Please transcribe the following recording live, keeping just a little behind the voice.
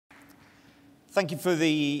Thank you for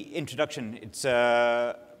the introduction. It's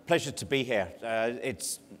a pleasure to be here.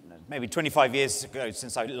 It's maybe 25 years ago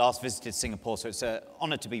since I last visited Singapore, so it's an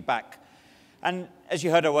honor to be back. And as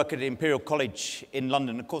you heard, I work at Imperial College in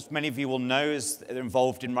London. Of course, many of you will know as they're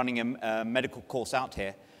involved in running a medical course out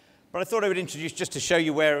here. But I thought I would introduce just to show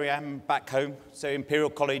you where I am back home. So Imperial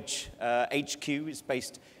College HQ is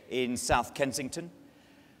based in South Kensington.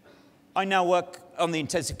 I now work on the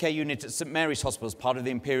intensive care unit at St Mary's Hospital as part of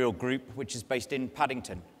the Imperial Group, which is based in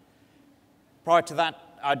Paddington. Prior to that,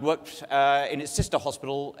 I'd worked in its sister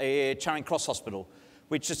hospital, Charing Cross Hospital,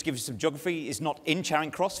 which, just to give you some geography, is not in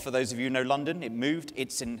Charing Cross. For those of you who know London, it moved.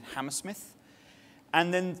 It's in Hammersmith.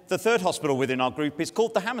 And then the third hospital within our group is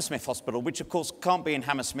called the Hammersmith Hospital, which, of course, can't be in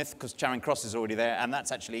Hammersmith because Charing Cross is already there, and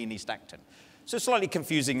that's actually in East Acton. So slightly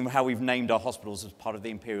confusing how we've named our hospitals as part of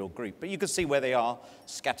the Imperial Group. But you can see where they are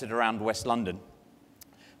scattered around West London.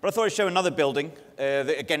 But I thought I'd show another building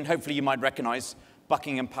that, again, hopefully you might recognize,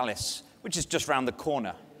 Buckingham Palace, which is just round the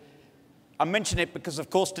corner. I mention it because,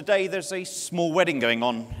 of course, today there's a small wedding going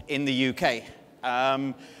on in the UK.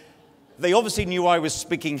 They obviously knew I was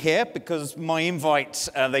speaking here because my invite,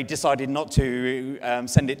 they decided not to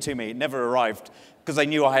send it to me. It never arrived because they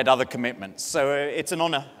knew I had other commitments. So it's an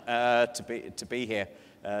honor to be here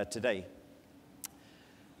today.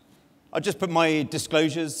 I'll just put my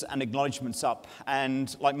disclosures and acknowledgements up.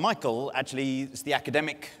 And like Michael, actually, it's the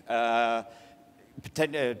academic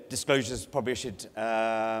disclosures probably I should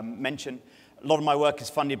mention. A lot of my work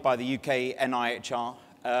is funded by the UK NIHR.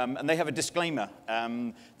 And they have a disclaimer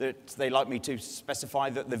that they like me to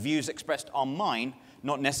specify that the views expressed are mine,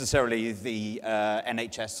 not necessarily the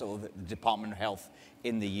NHS or the Department of Health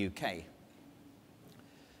in the UK.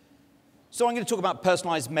 So I'm going to talk about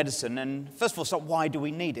personalised medicine, and first of all, start, why do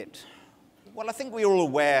we need it? Well, I think we're all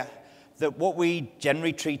aware that what we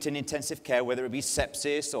generally treat in intensive care, whether it be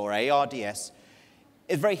sepsis or ARDS,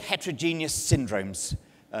 is very heterogeneous syndromes.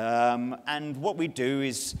 And what we do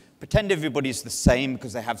is pretend everybody's the same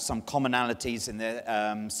because they have some commonalities in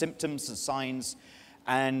their symptoms and signs,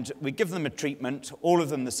 and we give them a treatment, all of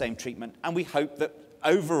them the same treatment, and we hope that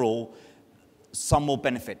overall some will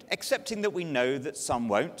benefit, accepting that we know that some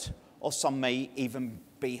won't, or some may even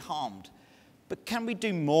be harmed. But can we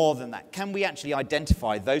do more than that? Can we actually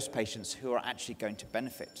identify those patients who are actually going to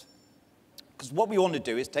benefit? Because what we want to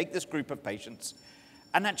do is take this group of patients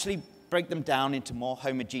and actually break them down into more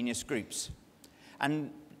homogeneous groups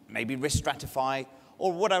and maybe risk stratify,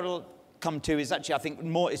 or what I will come to is actually, I think,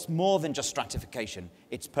 it's more than just stratification.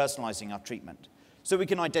 It's personalizing our treatment. So we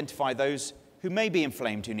can identify those who may be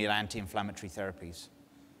inflamed who need anti-inflammatory therapies.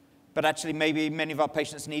 But actually, maybe many of our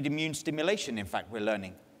patients need immune stimulation, in fact, we're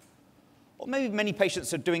learning. Or maybe many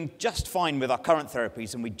patients are doing just fine with our current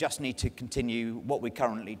therapies and we just need to continue what we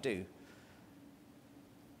currently do.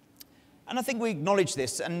 And I think we acknowledge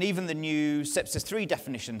this, and even the new Sepsis 3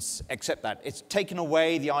 definitions accept that. It's taken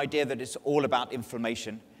away the idea that it's all about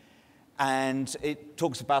inflammation, and it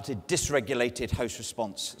talks about a dysregulated host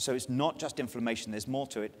response. So it's not just inflammation, there's more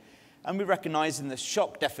to it. And we recognize in the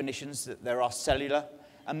shock definitions that there are cellular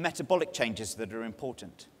and metabolic changes that are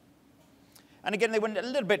important. And again, they went a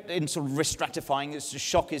little bit in sort of risk stratifying.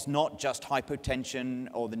 Shock is not just hypotension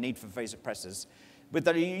or the need for vasopressors, with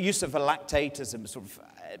the use of a lactate as a sort of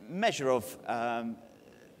measure of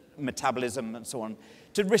metabolism and so on,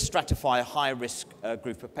 to risk stratify a high-risk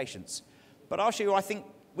group of patients. But I'll show you, I think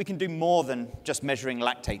we can do more than just measuring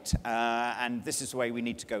lactate, and this is the way we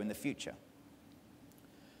need to go in the future.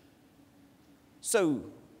 So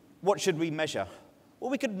what should we measure? Well,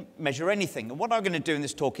 we could measure anything, and what I'm going to do in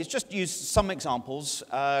this talk is just use some examples.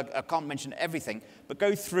 I can't mention everything, but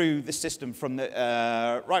go through the system from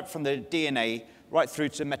the, right from the DNA right through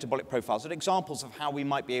to metabolic profiles, and examples of how we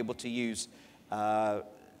might be able to use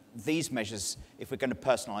these measures if we're going to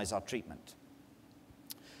personalize our treatment.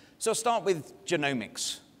 So I'll start with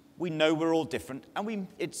genomics. We know we're all different, and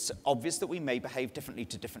it's obvious that we may behave differently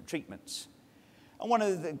to different treatments. And one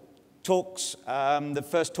of the talks, the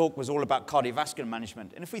first talk was all about cardiovascular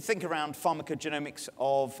management. And if we think around pharmacogenomics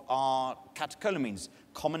of our catecholamines,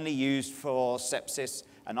 commonly used for sepsis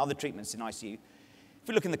and other treatments in ICU, if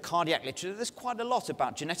we look in the cardiac literature, there's quite a lot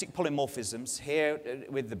about genetic polymorphisms here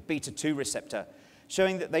with the beta-2 receptor,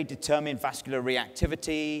 showing that they determine vascular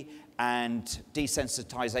reactivity and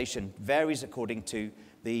desensitization varies according to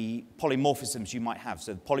the polymorphisms you might have.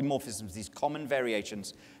 So the polymorphisms, these common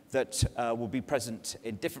variations that will be present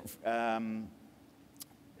in different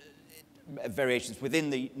variations within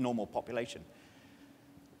the normal population.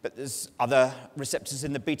 But there's other receptors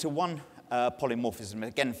in the beta-1 polymorphism,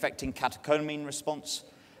 again affecting catecholamine response,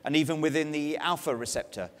 and even within the alpha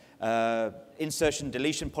receptor, insertion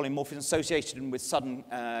deletion polymorphism associated with sudden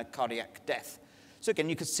cardiac death. So again,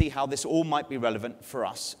 you could see how this all might be relevant for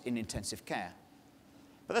us in intensive care.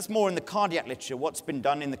 But that's more in the cardiac literature. What's been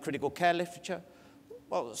done in the critical care literature?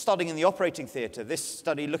 Well, starting in the operating theatre, this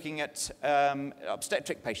study looking at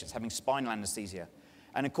obstetric patients having spinal anesthesia.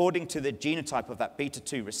 And according to the genotype of that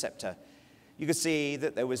beta-2 receptor, you could see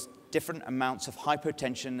that there was different amounts of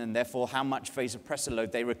hypotension and therefore how much vasopressor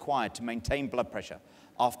load they required to maintain blood pressure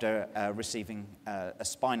after receiving a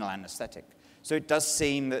spinal anesthetic. So it does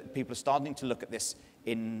seem that people are starting to look at this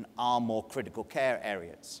in our more critical care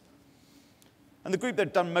areas. And the group that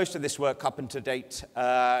have done most of this work up to date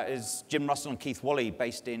is Jim Russell and Keith Wally,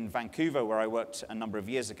 based in Vancouver, where I worked a number of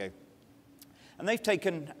years ago. And they've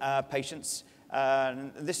taken patients,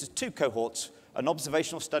 and this is 2 cohorts, an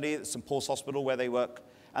observational study at St. Paul's Hospital where they work,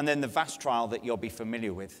 and then the VAST trial that you'll be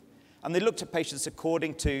familiar with. And they looked at patients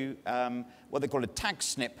according to what they call a tag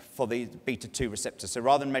SNP for the beta-2 receptor. So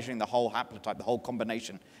rather than measuring the whole haplotype, the whole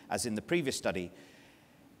combination, as in the previous study,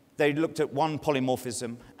 they looked at one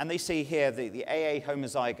polymorphism, and they see here the AA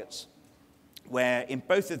homozygotes, where in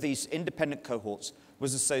both of these independent cohorts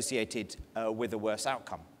was associated with a worse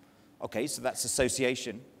outcome. Okay, so that's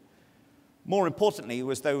association. More importantly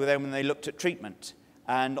was though when they looked at treatment.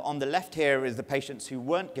 And on the left here is the patients who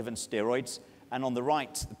weren't given steroids, and on the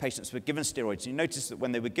right, the patients who were given steroids. You notice that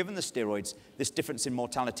when they were given the steroids, this difference in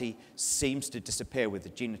mortality seems to disappear with the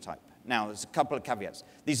genotype. Now, there's a couple of caveats.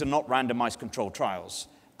 These are not randomized controlled trials.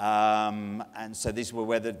 And so these were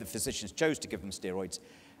where the physicians chose to give them steroids.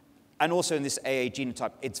 And also in this AA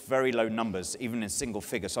genotype, it's very low numbers, even in single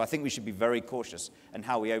figures. So I think we should be very cautious in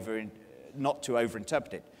how we not to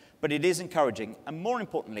overinterpret it. But it is encouraging, and more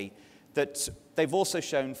importantly, that they've also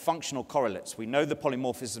shown functional correlates. We know the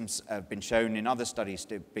polymorphisms have been shown in other studies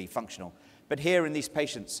to be functional. But here in these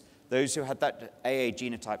patients, those who had that AA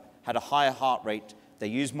genotype had a higher heart rate. They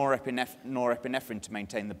used more norepinephrine to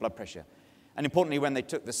maintain the blood pressure. And importantly, when they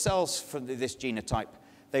took the cells from this genotype,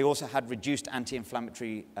 they also had reduced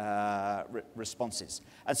anti-inflammatory responses.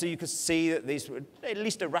 And so you could see that these were at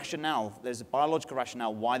least a rationale. There's a biological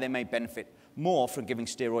rationale why they may benefit more from giving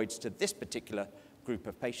steroids to this particular group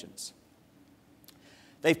of patients.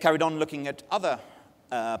 They've carried on looking at other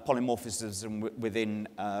polymorphisms within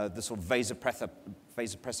the sort of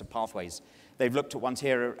vasopressor pathways. They've looked at ones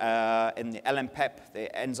here in the LMPEP,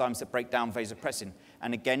 the enzymes that break down vasopressin,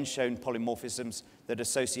 and again shown polymorphisms that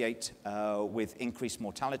associate with increased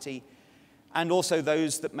mortality, and also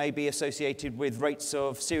those that may be associated with rates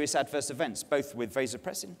of serious adverse events, both with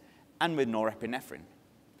vasopressin and with norepinephrine.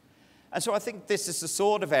 And so I think this is the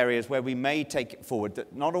sort of areas where we may take it forward,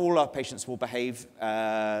 that not all our patients will behave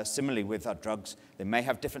similarly with our drugs. They may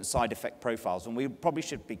have different side effect profiles, and we probably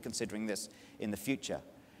should be considering this in the future.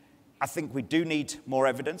 I think we do need more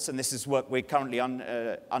evidence, and this is work we're currently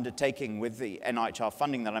undertaking with the NIHR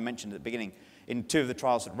funding that I mentioned at the beginning in 2 of the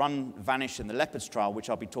trials that run, VANISH and the LEOPARDS trial, which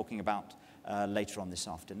I'll be talking about later on this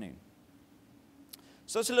afternoon.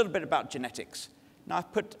 So it's a little bit about genetics. Now,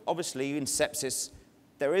 I've put, obviously, in sepsis,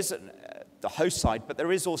 there is the host side, but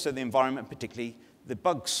there is also the environment, particularly the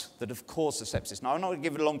bugs that have caused the sepsis. Now, I'm not going to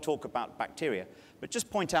give a long talk about bacteria, but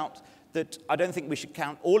just point out that I don't think we should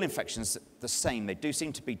count all infections the same. They do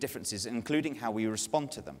seem to be differences, including how we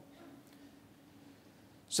respond to them.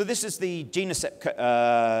 So this is the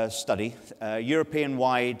GENOCEP study,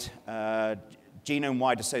 European-wide,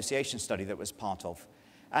 genome-wide association study that was part of.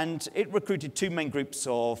 And it recruited 2 main groups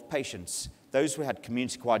of patients, those who had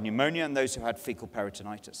community-acquired pneumonia and those who had fecal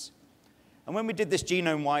peritonitis. And when we did this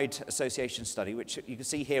genome-wide association study, which you can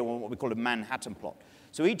see here on what we call a Manhattan plot,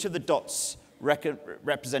 so each of the dots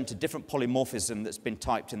represent a different polymorphism that's been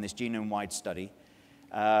typed in this genome-wide study,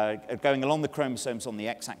 going along the chromosomes on the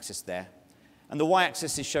x-axis there. And the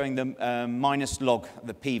y-axis is showing the minus log,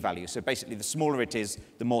 the p-value. So basically, the smaller it is,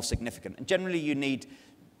 the more significant. And generally, you need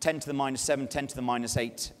 10 to the minus 7, 10 to the minus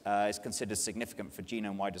 8 is considered significant for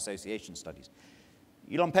genome-wide association studies.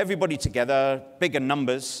 You lump everybody together, bigger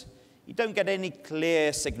numbers, you don't get any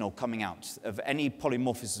clear signal coming out of any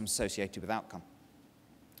polymorphism associated with outcome.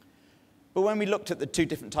 But when we looked at the 2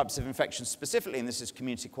 different types of infections specifically, and this is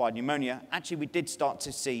community-acquired pneumonia, actually we did start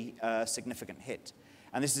to see a significant hit.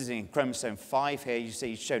 And this is in chromosome 5 here, you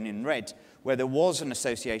see shown in red, where there was an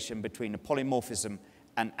association between a polymorphism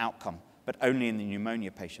and outcome, but only in the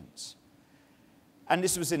pneumonia patients. And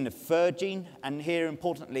this was in the FIR gene, and here,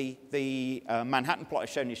 importantly, the Manhattan plot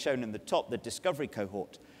is shown in the top, the discovery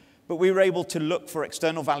cohort. But we were able to look for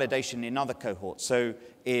external validation in other cohorts. So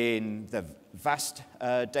in the VAST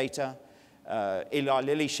data, Eli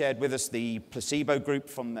Lilly shared with us the placebo group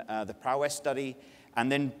from the Prowess study,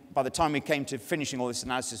 And then by the time we came to finishing all this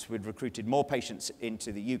analysis, we'd recruited more patients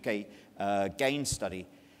into the UK GAIN study.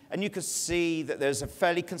 And you could see that there's a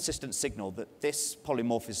fairly consistent signal that this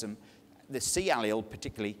polymorphism, the C allele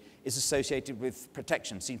particularly, is associated with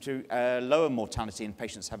protection, seems to lower mortality in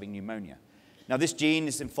patients having pneumonia. Now, this gene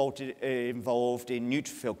is involved in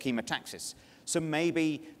neutrophil chemotaxis. So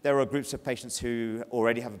maybe there are groups of patients who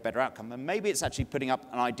already have a better outcome, and maybe it's actually putting up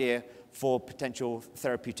an idea for potential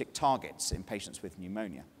therapeutic targets in patients with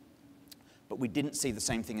pneumonia. But we didn't see the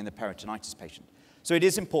same thing in the peritonitis patient. So it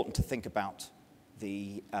is important to think about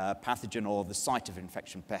the pathogen or the site of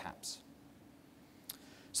infection, perhaps.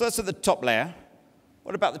 So that's at the top layer.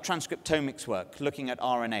 What about the transcriptomics work, looking at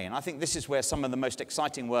RNA? And I think this is where some of the most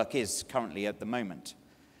exciting work is currently at the moment.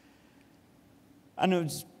 And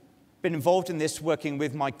I've been involved in this working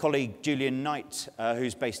with my colleague Julian Knight,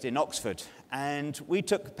 who's based in Oxford. And we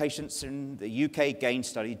took patients in the UK GAIN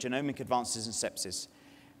study, Genomic Advances in Sepsis,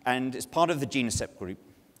 and it's part of the Genocept group.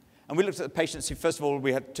 And we looked at the patients who, first of all,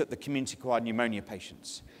 took the community-acquired pneumonia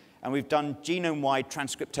patients. And we've done genome-wide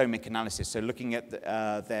transcriptomic analysis, so looking at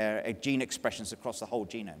their gene expressions across the whole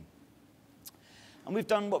genome. And we've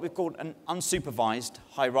done what we've called an unsupervised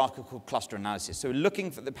hierarchical cluster analysis. So we're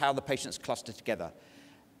looking for how the patients cluster together.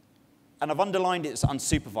 And I've underlined it's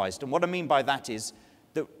unsupervised. And what I mean by that is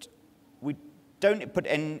that we don't put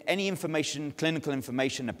in any information, clinical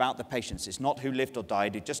information about the patients. It's not who lived or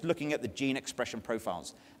died. It's just looking at the gene expression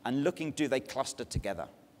profiles and looking, do they cluster together?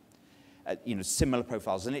 Similar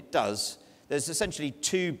profiles, and it does. There's essentially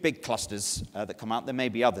two big clusters that come out. There may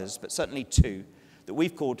be others, but certainly two that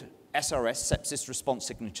we've called SRS, Sepsis Response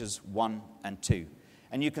Signatures 1 and 2.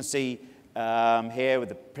 And you can see here with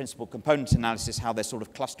the principal component analysis how they're sort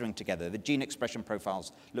of clustering together. The gene expression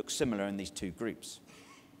profiles look similar in these two groups.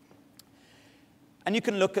 And you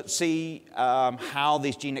can look at see how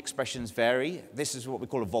these gene expressions vary. This is what we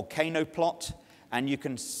call a volcano plot. And you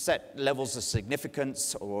can set levels of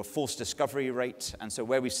significance or a false discovery rate. And so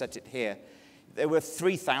where we set it here, there were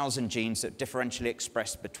 3,000 genes that differentially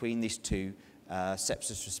expressed between these two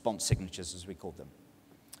sepsis response signatures, as we called them.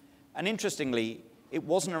 And interestingly, it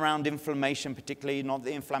wasn't around inflammation, particularly not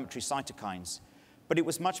the inflammatory cytokines, but it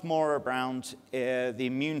was much more around the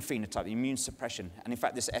immune phenotype, the immune suppression. And in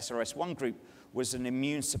fact, this SRS1 group was an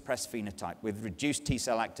immune suppressed phenotype with reduced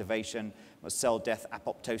T-cell activation, cell death,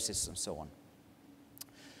 apoptosis, and so on.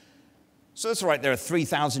 So that's right, there are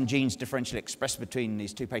 3,000 genes differentially expressed between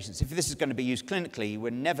these two patients. If this is going to be used clinically, we're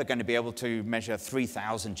never going to be able to measure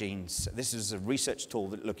 3,000 genes. This is a research tool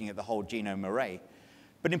that looking at the whole genome array.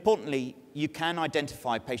 But importantly, you can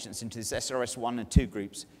identify patients into this SRS1 and 2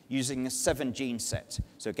 groups using a 7-gene set.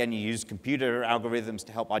 So again, you use computer algorithms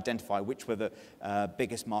to help identify which were the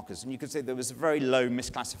biggest markers. And you can see there was a very low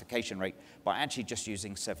misclassification rate by actually just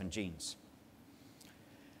using 7 genes.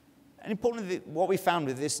 And importantly, what we found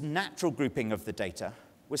with this natural grouping of the data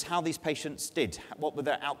was how these patients did. What were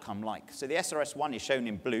their outcome like? So the SRS1 is shown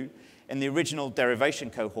in blue. In the original derivation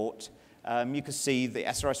cohort, you can see the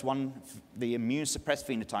SRS1, the immune-suppressed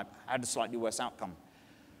phenotype, had a slightly worse outcome.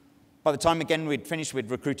 By the time, again, we'd finished, we'd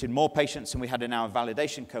recruited more patients, and we had in our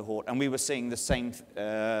validation cohort, and we were seeing the same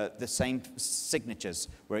signatures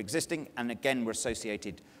were existing, and again, were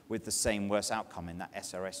associated with the same worse outcome in that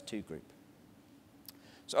SRS2 group.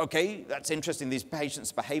 So, okay, that's interesting. These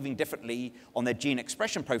patients behaving differently on their gene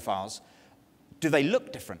expression profiles. Do they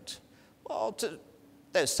look different? Well,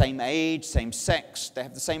 they're the same age, same sex. They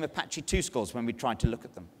have the same Apache 2 scores when we tried to look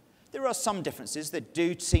at them. There are some differences. There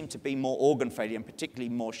do seem to be more organ failure and particularly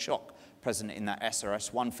more shock present in that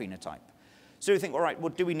SRS1 phenotype. So we think, all right,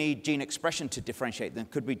 well, do we need gene expression to differentiate them?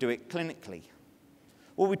 Could we do it clinically?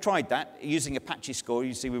 Well, we tried that using Apache score.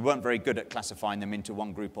 You see, we weren't very good at classifying them into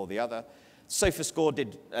one group or the other. SOFA score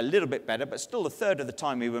did a little bit better, but still a third of the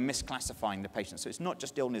time we were misclassifying the patients. So it's not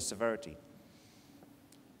just illness severity.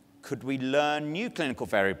 Could we learn new clinical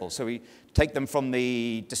variables? So we take them from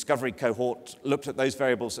the discovery cohort, looked at those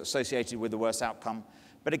variables associated with the worst outcome.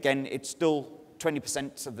 But again, it's still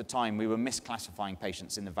 20% of the time we were misclassifying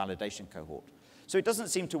patients in the validation cohort. So it doesn't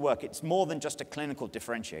seem to work. It's more than just a clinical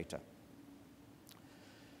differentiator.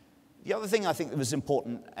 The other thing I think that was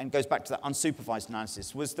important, and goes back to that unsupervised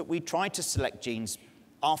analysis, was that we tried to select genes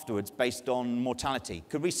afterwards based on mortality.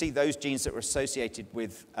 Could we see those genes that were associated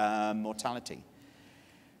with mortality?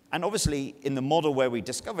 And obviously, in the model where we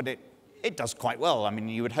discovered it, it does quite well. I mean,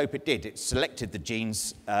 you would hope it did. It selected the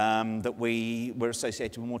genes that were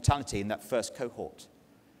associated with mortality in that first cohort.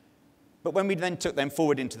 But when we then took them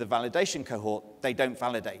forward into the validation cohort, they don't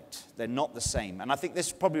validate. They're not the same. And I think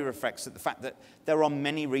this probably reflects the fact that there are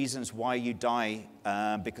many reasons why you die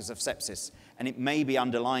because of sepsis. And it may be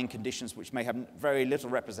underlying conditions which may have very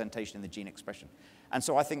little representation in the gene expression. And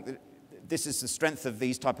so I think that this is the strength of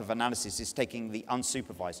these type of analysis, is taking the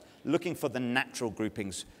unsupervised, looking for the natural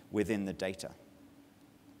groupings within the data.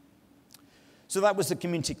 So that was the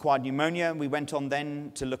community-acquired pneumonia. We went on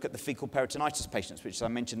then to look at the fecal peritonitis patients, which, as I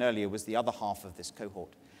mentioned earlier, was the other half of this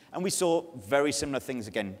cohort. And we saw very similar things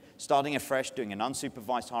again. Starting afresh, doing an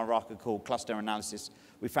unsupervised hierarchical cluster analysis,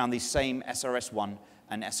 we found these same SRS1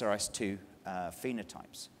 and SRS2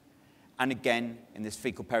 phenotypes. And again, in this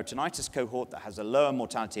fecal peritonitis cohort that has a lower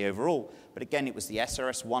mortality overall, but again, it was the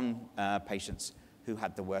SRS1 patients who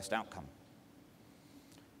had the worst outcome.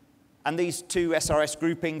 And these two SRS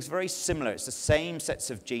groupings, very similar. It's the same sets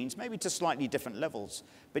of genes, maybe to slightly different levels,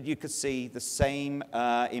 but you could see the same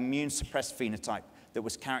immune-suppressed phenotype that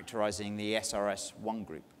was characterizing the SRS1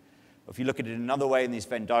 group. If you look at it another way in these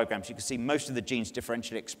Venn diagrams, you can see most of the genes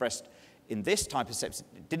differentially expressed in this type of sepsis.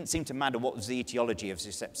 It didn't seem to matter what was the etiology of the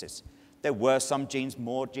sepsis. There were some genes,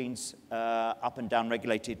 more genes up and down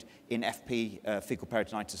regulated in FP, fecal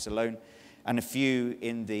peritonitis alone, and a few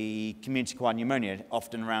in the community-acquired pneumonia,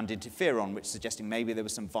 often around interferon, which suggesting maybe there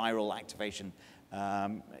was some viral activation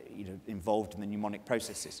involved in the pneumonic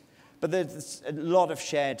processes. But there's a lot of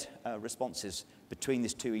shared responses between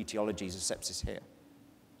these two etiologies of sepsis here.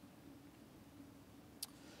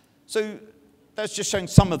 So that's just showing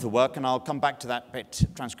some of the work, and I'll come back to that bit,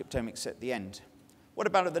 transcriptomics, at the end. What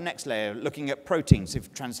about at the next layer, looking at proteins? If you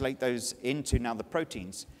translate those into now the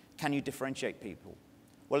proteins, can you differentiate people?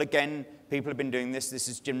 Well, again, people have been doing this. This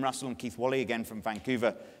is Jim Russell and Keith Wally, again from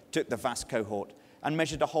Vancouver, took the VAS cohort and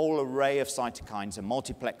measured a whole array of cytokines, a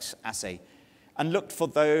multiplex assay, and looked for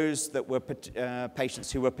those that were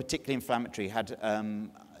patients who were particularly inflammatory.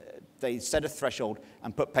 They set a threshold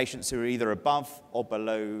and put patients who were either above or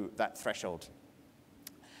below that threshold.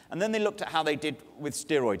 And then they looked at how they did with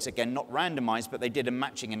steroids. Again, not randomized, but they did a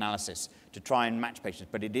matching analysis to try and match patients,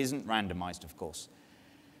 but it isn't randomized, of course.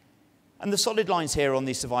 And the solid lines here on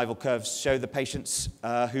these survival curves show the patients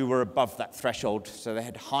who were above that threshold, so they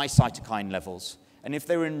had high cytokine levels. And if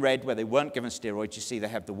they were in red, where they weren't given steroids, you see they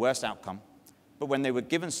have the worst outcome. But when they were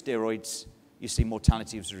given steroids, you see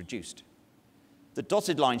mortality was reduced. The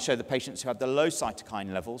dotted lines show the patients who had the low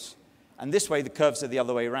cytokine levels, and this way the curves are the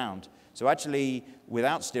other way around. So actually,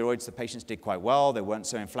 without steroids, the patients did quite well. They weren't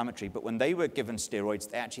so inflammatory. But when they were given steroids,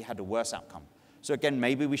 they actually had a worse outcome. So again,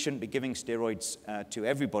 maybe we shouldn't be giving steroids to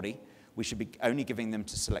everybody. We should be only giving them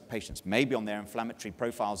to select patients. Maybe on their inflammatory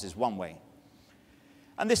profiles is one way.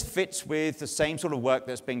 And this fits with the same sort of work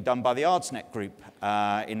that's being done by the ARDSNet group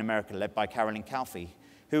in America, led by Carolyn Calfee,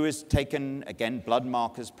 who has taken, again, blood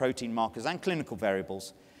markers, protein markers, and clinical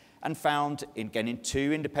variables, and found, again, in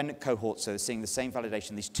two independent cohorts, so they're seeing the same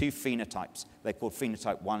validation, these two phenotypes. They're called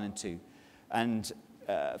phenotype 1 and 2. And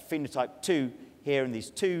phenotype 2 here in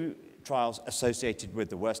these two trials associated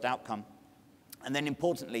with the worst outcome. And then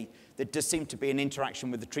importantly, there does seem to be an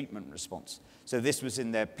interaction with the treatment response. So this was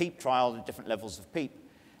in their PEEP trial, at different levels of PEEP.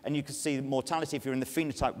 And you can see the mortality, if you're in the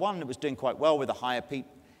phenotype 1, it was doing quite well with a higher PEEP.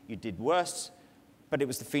 You did worse, but it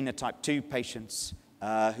was the phenotype 2 patients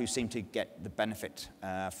who seemed to get the benefit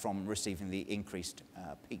from receiving the increased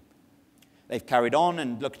PEEP. They've carried on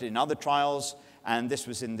and looked at it in other trials, and this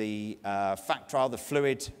was in the FACT trial, the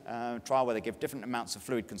fluid trial, where they give different amounts of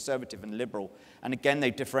fluid, conservative and liberal. And again, they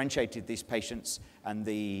differentiated these patients, and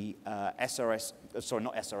the the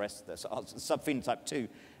subphenotype 2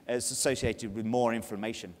 is associated with more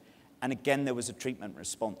inflammation. And again, there was a treatment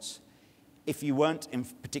response. If you weren't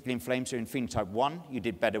particularly inflamed, so in phenotype 1, you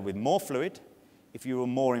did better with more fluid. If you were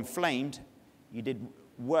more inflamed, you did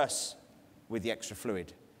worse with the extra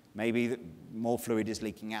fluid. Maybe more fluid is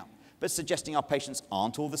leaking out, but suggesting our patients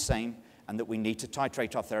aren't all the same and that we need to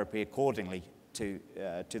titrate our therapy accordingly to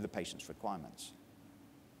the patient's requirements.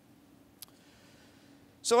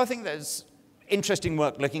 So I think there's interesting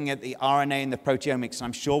work looking at the RNA and the proteomics, and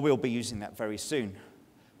I'm sure we'll be using that very soon.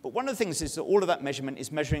 But one of the things is that all of that measurement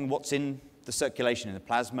is measuring what's in the circulation, in the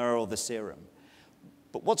plasma or the serum.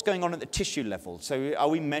 But what's going on at the tissue level? So are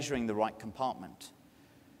we measuring the right compartment?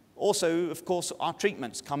 Also, of course, our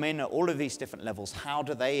treatments come in at all of these different levels. How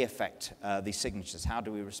do they affect these signatures? How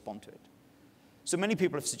do we respond to it? So many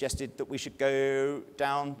people have suggested that we should go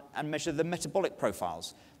down and measure the metabolic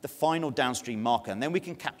profiles, the final downstream marker, and then we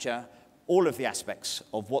can capture all of the aspects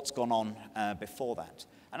of what's gone on before that.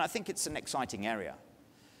 And I think it's an exciting area.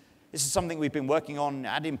 This is something we've been working on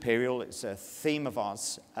at Imperial. It's a theme of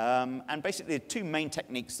ours. And basically, the two main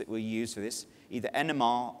techniques that we use for this either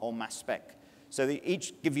NMR or mass spec. So they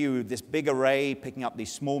each give you this big array, picking up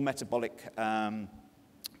these small metabolic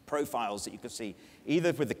profiles that you can see,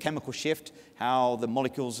 either with the chemical shift, how the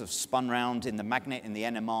molecules have spun around in the magnet in the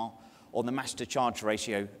NMR, or the mass to charge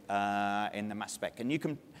ratio in the mass spec. And you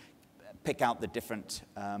can pick out the different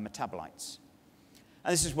metabolites.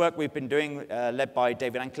 And this is work we've been doing, led by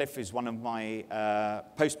David Ancliffe, who's one of my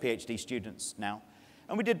post-PhD students now.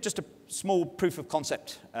 And we did just a small proof of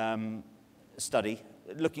concept study,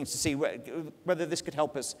 looking to see whether this could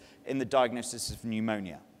help us in the diagnosis of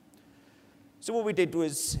pneumonia. So what we did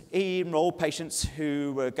was enroll patients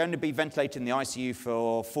who were going to be ventilated in the ICU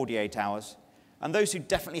for 48 hours, and those who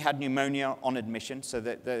definitely had pneumonia on admission, so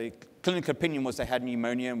that the clinical opinion was they had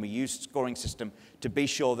pneumonia, and we used a scoring system to be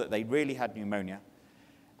sure that they really had pneumonia.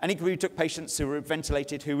 And equally, we took patients who were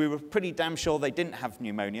ventilated who we were pretty damn sure they didn't have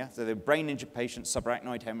pneumonia, so they were brain-injured patients,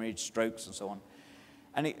 subarachnoid hemorrhage, strokes, and so on.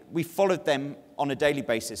 And we followed them on a daily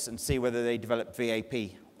basis and see whether they developed VAP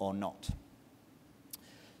or not.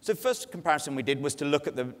 So the first comparison we did was to look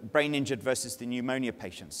at the brain-injured versus the pneumonia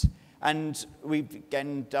patients. And we've,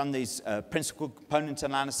 again, done these principal component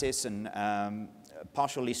analysis and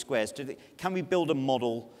partial least squares. Can we build a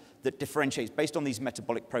model that differentiates based on these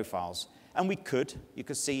metabolic profiles? And we could. You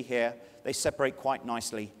can see here they separate quite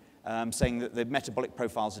nicely, saying that the metabolic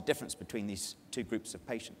profiles are different between these two groups of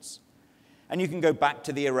patients. And you can go back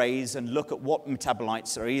to the arrays and look at what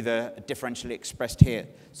metabolites are either differentially expressed here.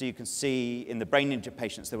 So you can see in the brain-injured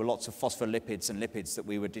patients there were lots of phospholipids and lipids that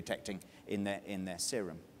we were detecting in their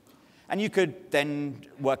serum. And you could then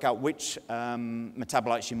work out which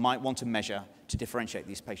metabolites you might want to measure to differentiate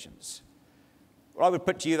these patients. Well, I would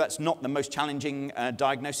put to you that's not the most challenging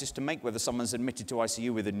diagnosis to make, whether someone's admitted to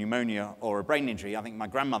ICU with a pneumonia or a brain injury. I think my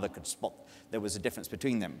grandmother could spot there was a difference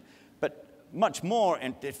between them. But much more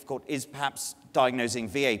difficult is perhaps diagnosing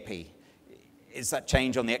VAP. Is that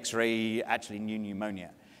change on the X-ray actually new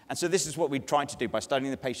pneumonia? And so this is what we tried to do by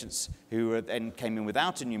studying the patients who then came in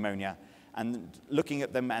without a pneumonia and looking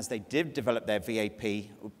at them as they did develop their VAP.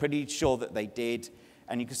 We're pretty sure that they did.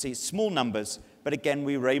 And you can see small numbers, but again,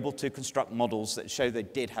 we were able to construct models that show they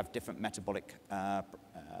did have different metabolic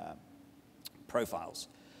profiles.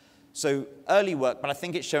 So early work, but I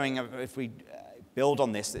think it's showing if we build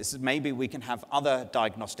on this, maybe we can have other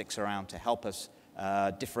diagnostics around to help us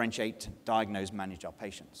differentiate, diagnose, manage our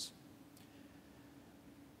patients.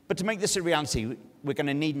 But to make this a reality, we're going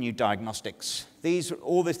to need new diagnostics.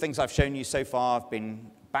 All the things I've shown you so far have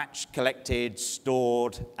been batch collected,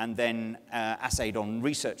 stored, and then assayed on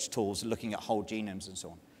research tools looking at whole genomes and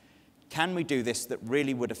so on. Can we do this that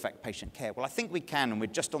really would affect patient care? Well, I think we can, and we're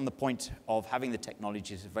just on the point of having the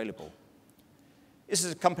technologies available. This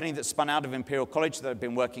is a company that spun out of Imperial College that have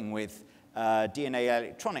been working with DNA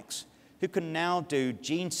electronics, who can now do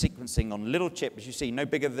gene sequencing on little chips, as you see, no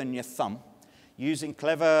bigger than your thumb, using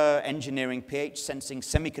clever engineering, pH sensing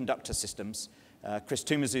semiconductor systems. Chris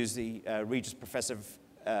Toomas, who's the Regis Professor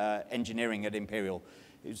of Engineering at Imperial,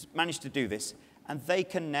 who's managed to do this. And they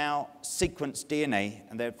can now sequence DNA,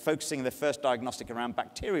 and they're focusing their first diagnostic around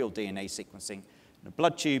bacterial DNA sequencing. In a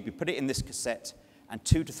blood tube, you put it in this cassette, and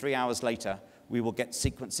 2 to 3 hours later, we will get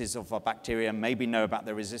sequences of our bacteria, maybe know about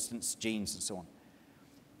their resistance genes and so on.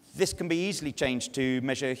 This can be easily changed to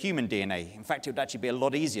measure human DNA. In fact, it would actually be a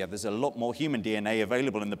lot easier. There's a lot more human DNA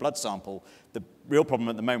available in the blood sample. The real problem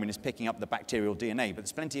at the moment is picking up the bacterial DNA, but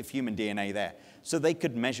there's plenty of human DNA there. So they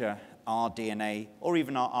could measure our DNA or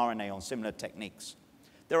even our RNA on similar techniques.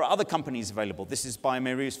 There are other companies available. This is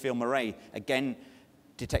bioMérieux's FilmArray, again,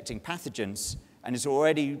 detecting pathogens, and it's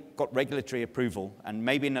already got regulatory approval, and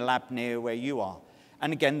maybe in a lab near where you are.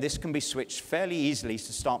 And again, this can be switched fairly easily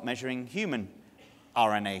to start measuring human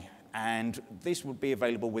RNA, and this would be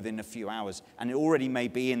available within a few hours, and it already may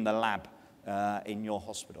be in the lab in your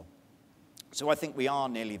hospital. So I think we are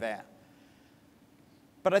nearly there.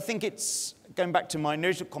 But I think it's, going back to my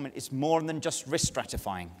initial comment, it's more than just risk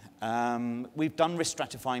stratifying. We've done risk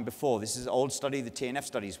stratifying before. This is an old study, the TNF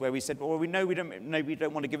studies, where we said, well, we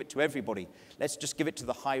don't want to give it to everybody. Let's just give it to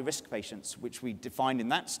the high-risk patients, which we defined in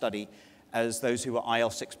that study as those who were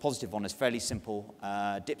IL-6 positive on a fairly simple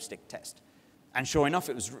dipstick test. And sure enough,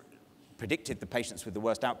 it was predicted the patients with the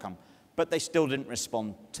worst outcome, but they still didn't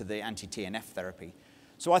respond to the anti-TNF therapy.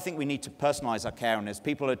 So I think we need to personalize our care, and as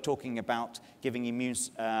people are talking about giving immune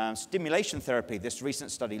stimulation therapy, this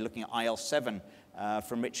recent study looking at IL-7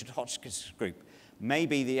 from Richard Hotchkiss' group,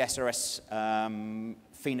 maybe the SRS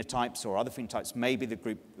phenotypes or other phenotypes may be the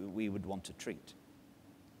group we would want to treat.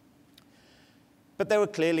 But there were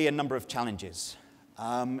clearly a number of challenges.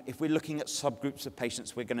 If we're looking at subgroups of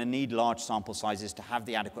patients, we're going to need large sample sizes to have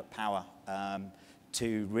the adequate power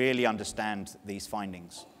to really understand these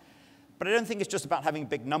findings. But I don't think it's just about having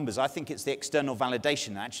big numbers. I think it's the external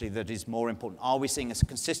validation, actually, that is more important. Are we seeing a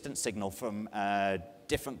consistent signal from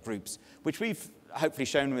different groups, which we've hopefully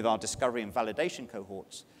shown with our discovery and validation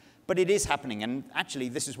cohorts? But it is happening, and actually,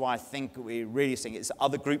 this is why I think we're really seeing it.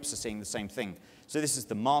 Other groups are seeing the same thing. So this is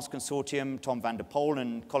the Mars Consortium, Tom van der Poel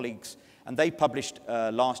and colleagues, and they published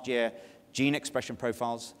last year gene expression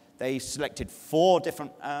profiles. They selected 4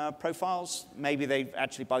 different profiles. Maybe they've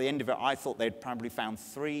actually, by the end of it, I thought they'd probably found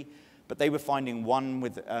 3. But they were finding one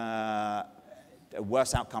with a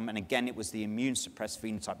worse outcome, and again, it was the immune-suppressed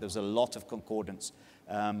phenotype. There was a lot of concordance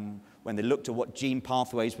when they looked at what gene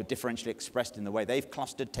pathways were differentially expressed in the way they've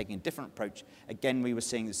clustered, taking a different approach. Again, we were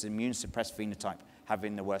seeing this immune-suppressed phenotype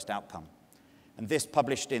having the worst outcome. And this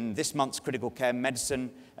published in this month's Critical Care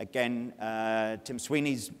Medicine. Again, Tim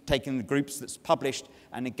Sweeney's taking the groups that's published,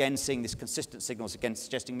 and again, seeing these consistent signals, again,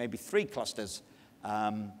 suggesting maybe 3 clusters,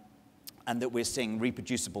 and that we're seeing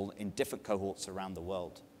reproducible in different cohorts around the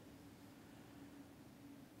world.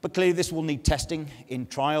 But clearly this will need testing in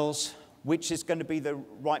trials. Which is going to be the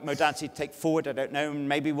right modality to take forward, I don't know.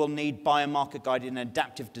 Maybe we'll need biomarker-guided and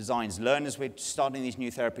adaptive designs. Learn as we're starting these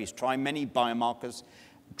new therapies. Try many biomarkers,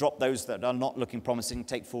 drop those that are not looking promising,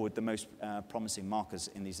 take forward the most promising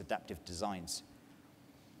markers in these adaptive designs.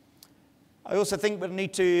 I also think we'll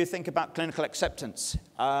need to think about clinical acceptance.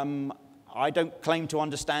 I don't claim to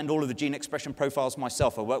understand all of the gene expression profiles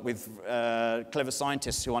myself. I work with clever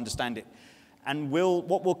scientists who understand it. And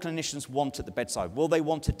what will clinicians want at the bedside? Will they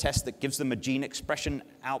want a test that gives them a gene expression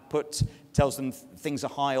output, tells them things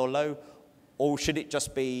are high or low? Or should it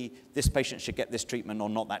just be, this patient should get this treatment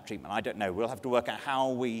or not that treatment? I don't know. We'll have to work out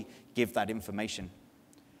how we give that information.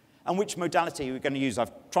 And which modality we're going to use.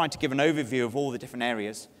 I've tried to give an overview of all the different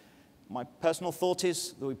areas. My personal thought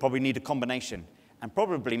is that we probably need a combination. And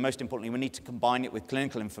probably, most importantly, we need to combine it with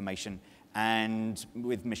clinical information and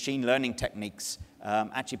with machine learning techniques,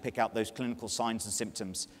 actually pick out those clinical signs and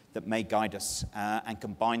symptoms that may guide us and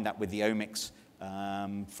combine that with the omics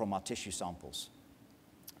from our tissue samples.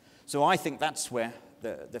 So I think that's where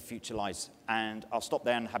the future lies. And I'll stop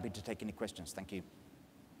there and happy to take any questions. Thank you.